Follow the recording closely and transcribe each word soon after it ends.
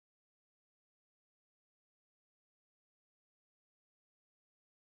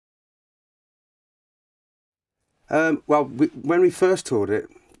Well, when we first toured it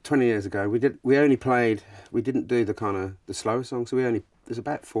 20 years ago, we didn't do the kind of the slower songs. So there's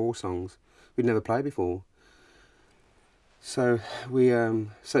about 4 songs we'd never played before. So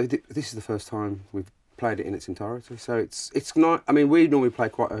this is the first time we've played it in its entirety. So it's not. I mean, we normally play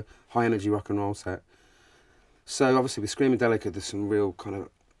quite a high energy rock and roll set. So obviously with Screamadelica, there's some real kind of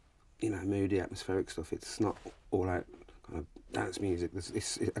moody atmospheric stuff. It's not all out kind of dance music.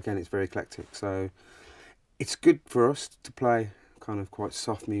 Again, it's very eclectic. So it's good for us to play kind of quite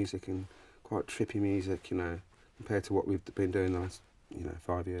soft music and quite trippy music, compared to what we've been doing the last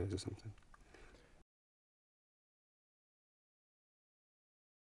 5 years or something.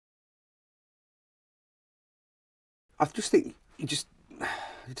 I just think you just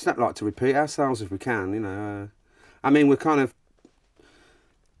don't like to repeat ourselves if we can. I mean, we're kind of.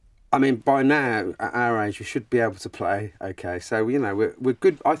 I mean, by now at our age, we should be able to play okay. So we're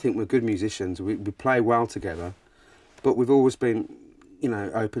good. I think we're good musicians. We play well together, but we've always been,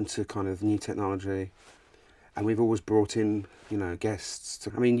 open to kind of new technology, and we've always brought in, guests.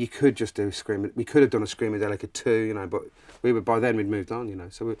 I mean, you could just do we could have done a Screamadelica 2, but by then we'd moved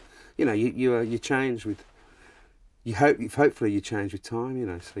on. So you change with. Hopefully you change with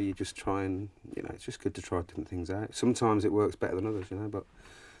time, so you just try and, it's just good to try different things out. Sometimes it works better than others, but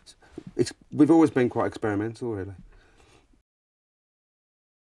we've always been quite experimental, really.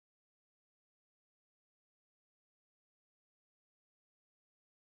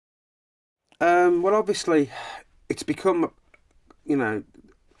 Well, obviously, it's become,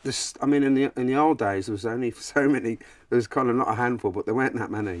 this. I mean, in the old days, there was only so many. There was kind of not a handful, but there weren't that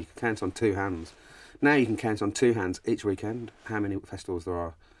many. You could count on 2 hands. Now you can count on 2 hands each weekend how many festivals there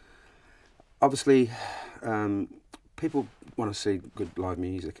are. Obviously, people want to see good live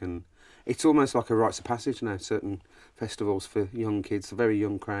music, and it's almost like a rites of passage now. Certain festivals for young kids, a very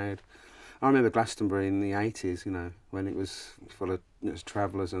young crowd. I remember Glastonbury in the 80s, when it was full of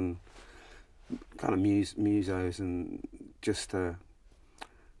travellers and kind of musos and just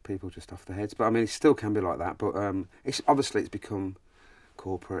people just off their heads. But I mean, it still can be like that. But it's become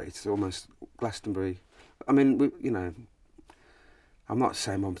corporate. It's almost Glastonbury. I mean, I'm not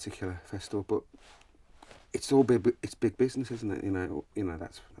saying one particular festival, but it's all big. It's big business, isn't it?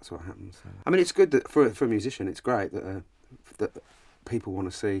 That's what happens. I mean, it's good that for a musician, it's great that people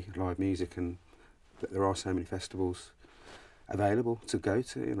want to see live music and that there are so many festivals available to go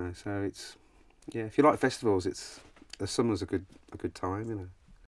to. So it's if you like festivals, the summer's a good time.